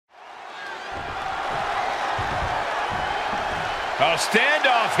A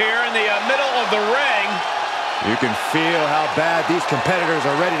standoff here in the middle of the ring. You can feel how bad these competitors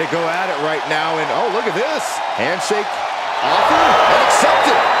are ready to go at it right now. And oh, look at this. Handshake, offer, and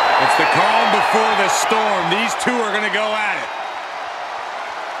accepted. It's the calm before the storm. These two are going to go at it.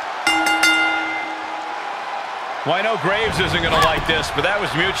 Well, I know Graves isn't going to like this, but that was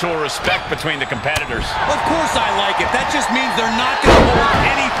mutual respect between the competitors. Of course I like it. That just means they're not going to hold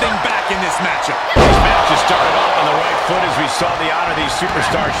anything back in this matchup. This match has started off on the right foot as we saw the honor these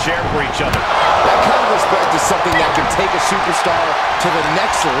superstars share for each other. That kind of respect is something that can take a superstar to the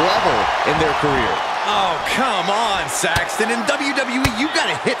next level in their career. Oh, come on, Saxton. In WWE, you got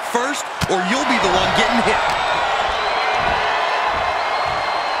to hit first, or you'll be the one getting hit.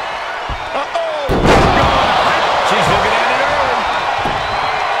 She's looking at it early.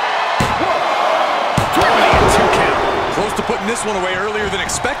 Only a 2 count. Close to putting this one away earlier than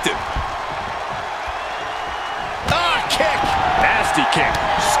expected. Ah, kick. Nasty kick.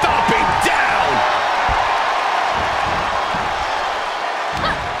 Stomping down.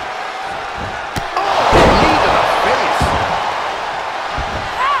 Oh, knee to the face.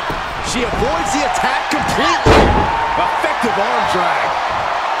 She avoids the attack completely. Effective arm drag.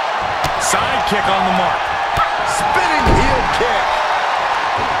 Side kick on the mark. Spinning heel kick.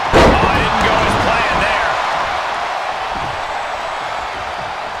 Oh, it didn't go as planned there.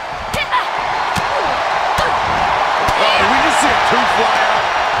 Oh, did we just see a tooth fly out?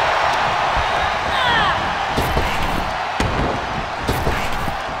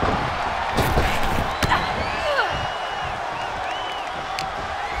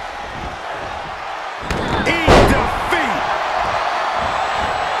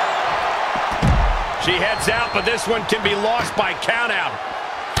 She heads out, but this one can be lost by countout.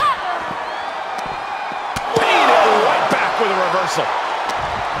 Painted right back with a reversal.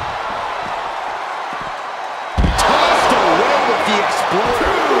 Tossed away with the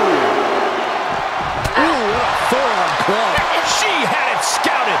exploder. Ooh, what a forearm club. She had it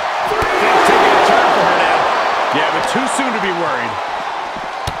scouted. Things taking a turn for her now. Yeah, but too soon to be worried.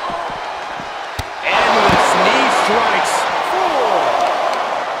 Endless knee strikes.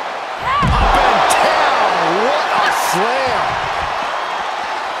 Slam.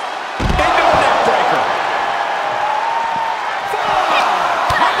 Into a neck breaker.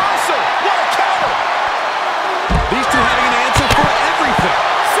 Reversal. What a counter. These two having an answer for everything.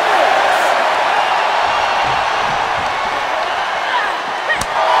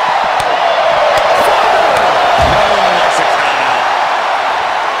 No one likes a countout.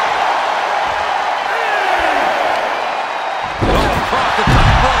 Oh, across the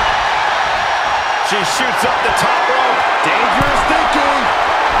top rope. She shoots up the top rope. Dangerous thinking.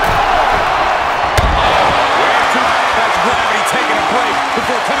 That's gravity taking a break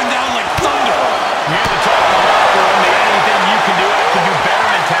before coming down like thunder. Near the top of the locker room, the anything you can do, I can do better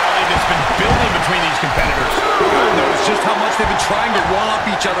mentality that's been building between these competitors. I've noticed just how much they've been trying to one-up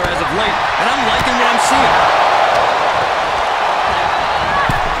each other as of late, and I'm liking what I'm seeing.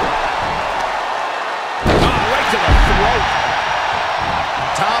 Right to the throat.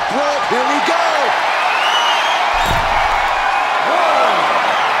 Top rope. Here we go.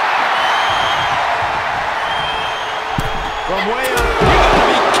 From way up. You gotta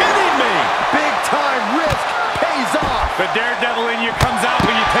be kidding me. Big time risk pays off. The daredevil in you comes out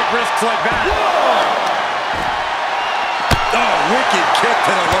when you take risks like that. Oh, wicked kick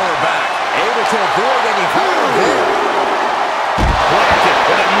to the lower back. Able to avoid any harm there. Planted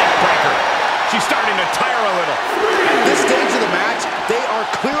with a neck breaker. She's starting to tire a little. At this stage of the match, they are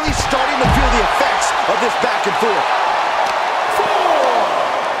clearly starting to feel the effects of this back and forth.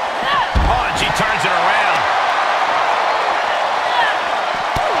 Oh, and she turns it around.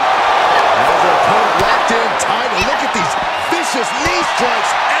 As her opponent locked in tight. Look at these vicious knee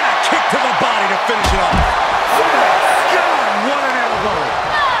strikes. And a kick to the body to finish it off. God, what an elbow.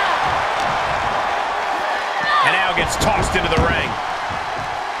 And now gets tossed into the ring.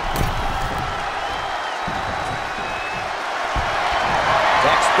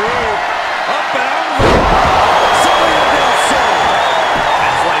 Next move. Up and over.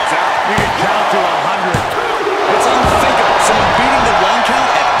 That's lights out. You can count to 100. It's unthinkable. Someone beating the 1 count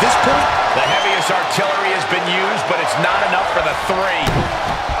at this point? The heaviest artillery has been used, but it's not enough for the 3.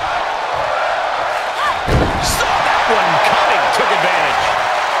 Saw that one coming. Took advantage.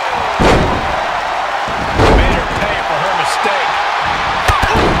 Made her pay for her mistake.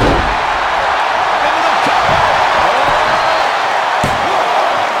 Into the cover.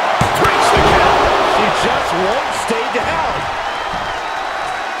 Breaks the count. She just won't stay down.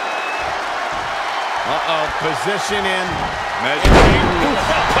 Uh-oh, position in. Measuring.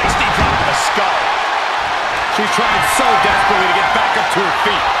 Placed knee drop to the skull. She's trying so desperately to get back.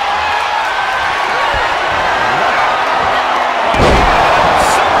 feet.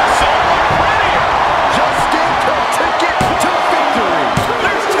 Just gave her ticket to victory.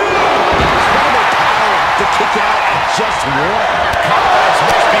 There's two. There's no power to kick out at just one. Confidence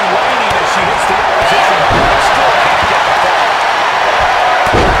must be waning as she hits the opposition. Still can't get the fall.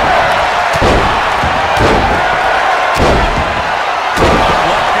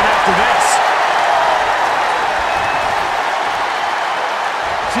 Looking after this.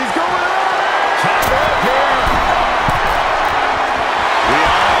 She's going up. Top rope here. We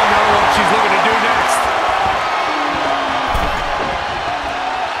all know what she's looking to do next.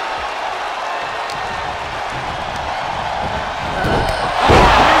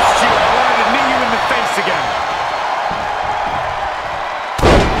 Again.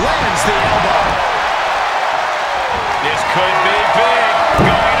 Lands the elbow. This could be big.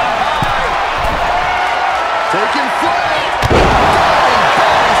 Going up high. Taking flight. Diving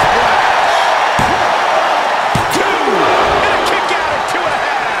body splash. 2. And a kick out at 2.5.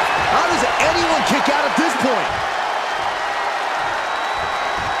 How does anyone kick out at this point?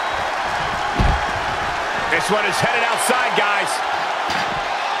 This one is headed outside, guys.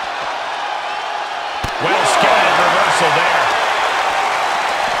 Well scouted reversal there.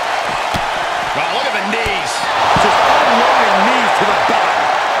 Wow, look at the knees. Just unloading knees to the body.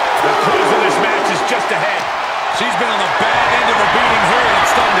 The close of this match is just ahead. She's been on the bad end of a beating here, and it's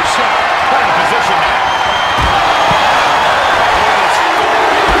starting to show. Put in position now.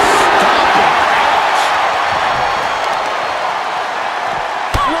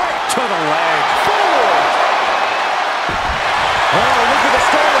 Right to the leg. Forward. Oh, look at the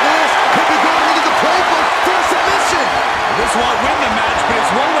start of this. Could be going into the playbook for a submission. This won't win the match, but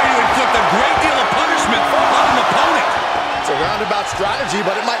it's one way to inflict a great deal of punishment on an opponent. It's a roundabout strategy,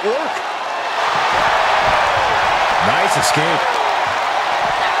 but it might work. Nice escape.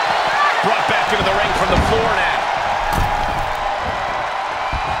 Brought back into the ring from the floor now.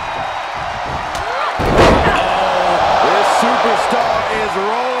 This superstar is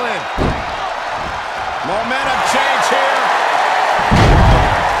rolling. Momentum change here.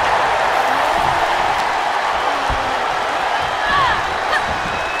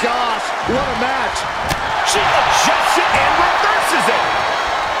 Gosh, what a match. She adjusts it and reverses it.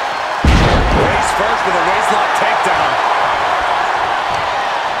 Face first with a waistlock takedown.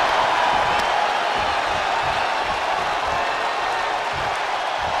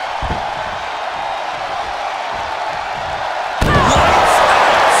 Lights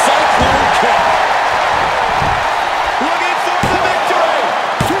out. Cyclone kick. Looking for the victory.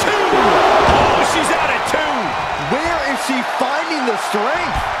 2. Oh, she's out at 2. Where is she finding the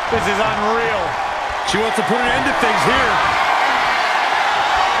strength? This is unreal. She wants to put an end to things here.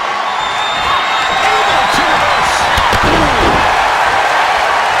 Able to reverse.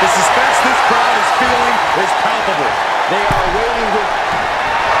 The suspense this crowd is feeling is palpable. They are waiting with...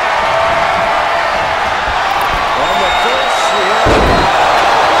 On the first swing.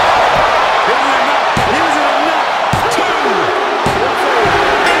 Isn't enough. Isn't enough. 2.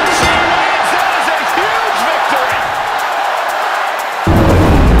 And she wins. That is a huge victory.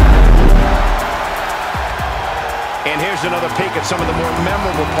 And here's another peek at some of the more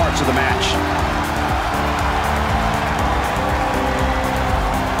memorable parts of the match.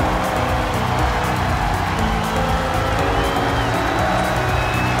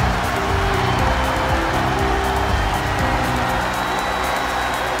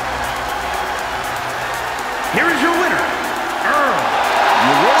 Here is your winner, Earl.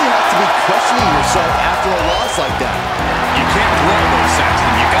 You really have to be questioning yourself after a loss like that. You can't dwell though,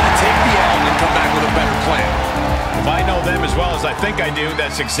 Saxton. You gotta take the L and come back with a better plan. If I know them as well as I think I do,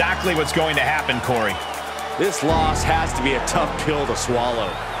 that's exactly what's going to happen, Corey. This loss has to be a tough pill to swallow.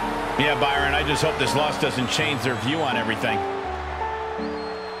 Yeah, Byron, I just hope this loss doesn't change their view on everything.